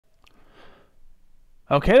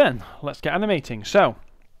Okay then, let's get animating. So,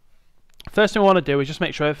 first thing we want to do is just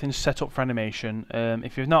make sure everything's set up for animation.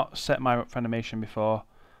 If you've not set mine up for animation before,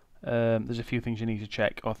 there's a few things you need to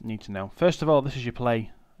check or need to know. First of all, this is your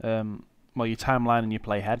play, well, your timeline and your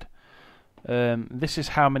playhead. This is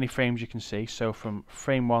how many frames you can see, so from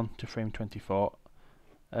frame 1 to frame 24.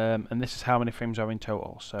 And this is how many frames are in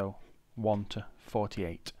total, so 1 to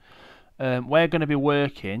 48. We're going to be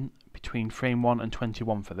working between frame 1 and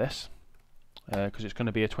 21 for this, because it's going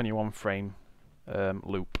to be a 21 frame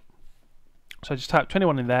loop. So I just type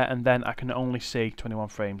 21 in there, and then I can only see 21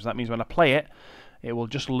 frames. That means when I play it, it will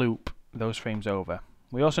just loop those frames over.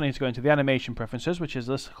 We also need to go into the animation preferences, which is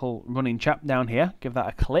this little running chap down here. Give that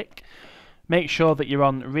a click. Make sure that you're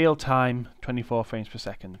on real time 24 frames per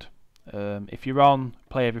second. If you're on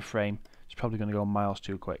play every frame, it's probably going to go miles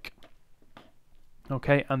too quick.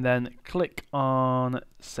 Okay, and then click on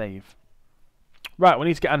save. Right, we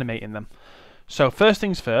need to get animating them. So first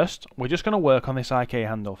things first, we're just going to work on this IK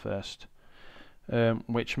handle first,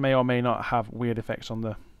 which may or may not have weird effects on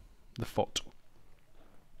the foot.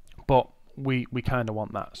 But we kind of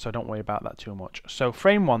want that, so don't worry about that too much. So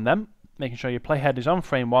frame 1 then, making sure your playhead is on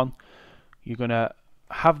frame 1, you're going to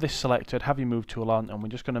have this selected, have your move tool on, and we're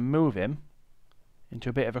just going to move him into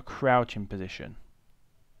a bit of a crouching position.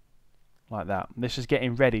 Like that. This is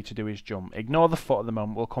getting ready to do his jump. Ignore the foot at the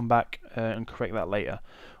moment, we'll come back and correct that later.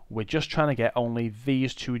 We're just trying to get only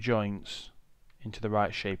these two joints into the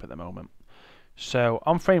right shape at the moment. So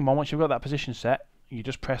on frame 1, once you've got that position set, you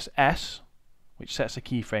just press S, which sets a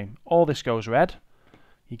keyframe. All this goes red.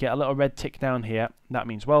 You get a little red tick down here. That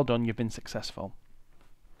means well done, you've been successful.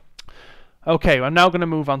 Okay, I'm now going to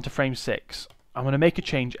move on to frame 6. I'm going to make a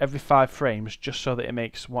change every 5 frames just so that it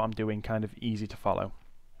makes what I'm doing kind of easy to follow.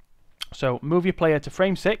 So move your player to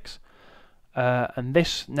frame 6, and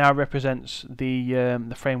this now represents the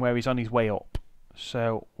frame where he's on his way up.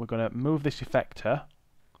 So we're going to move this effector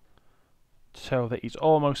so that he's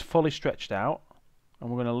almost fully stretched out, and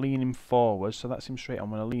we're going to lean him forward. So that's him straight on. I'm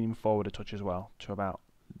going to lean him forward a touch as well to about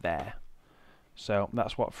there. So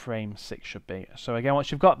that's what frame 6 should be. So again,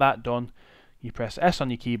 once you've got that done, you press S on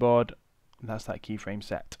your keyboard, and that's that keyframe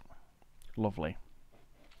set. Lovely.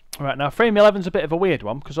 Right, now frame 11 is a bit of a weird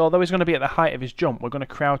one, because although he's going to be at the height of his jump, we're going to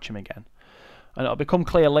crouch him again. And it'll become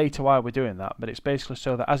clear later why we're doing that, but it's basically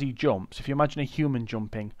so that as he jumps, if you imagine a human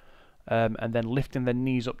jumping, and then lifting their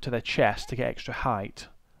knees up to their chest to get extra height,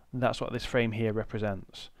 that's what this frame here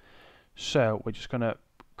represents. So we're just going to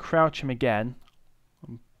crouch him again,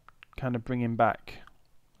 and kind of bring him back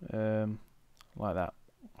like that.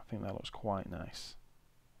 I think that looks quite nice.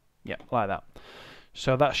 Yeah, like that.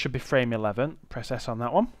 So that should be frame 11. Press S on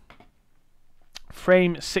that one.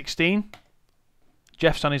 Frame 16,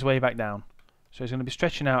 Jeff's on his way back down. So he's going to be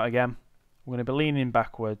stretching out again. We're going to be leaning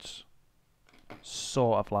backwards,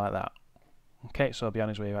 sort of like that. Okay, so he'll be on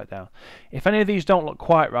his way back down. If any of these don't look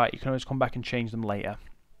quite right, you can always come back and change them later.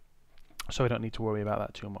 So we don't need to worry about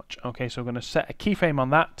that too much. Okay, so we're going to set a keyframe on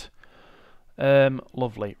that.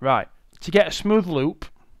 Lovely. Right, to get a smooth loop,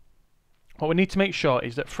 what we need to make sure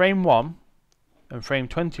is that frame 1 and frame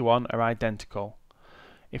 21 are identical.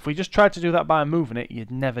 If we just tried to do that by moving it, you'd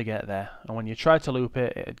never get there. And when you try to loop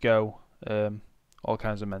it, it'd go all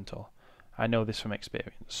kinds of mental. I know this from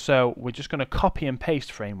experience. So we're just going to copy and paste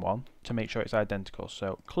frame 1 to make sure it's identical.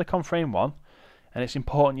 So click on frame 1, and it's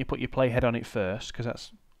important you put your playhead on it first, because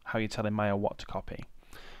that's how you're telling Maya what to copy.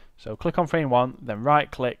 So click on frame 1, then right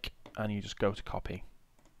click, and you just go to copy.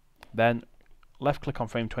 Then left click on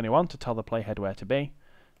frame 21 to tell the playhead where to be.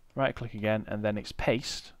 Right click again, and then it's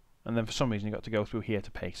paste, and then for some reason you've got to go through here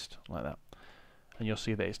to paste, like that. And you'll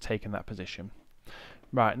see that it's taken that position.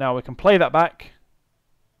 Right, now we can play that back.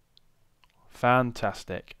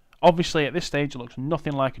 Fantastic. Obviously at this stage it looks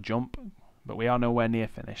nothing like a jump, but we are nowhere near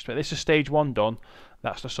finished. But this is stage 1 done.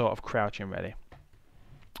 That's the sort of crouching ready.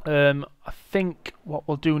 I think what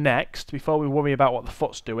we'll do next, before we worry about what the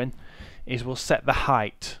foot's doing, is we'll set the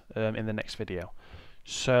height in the next video.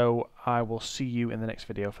 So I will see you in the next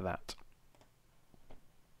video for that.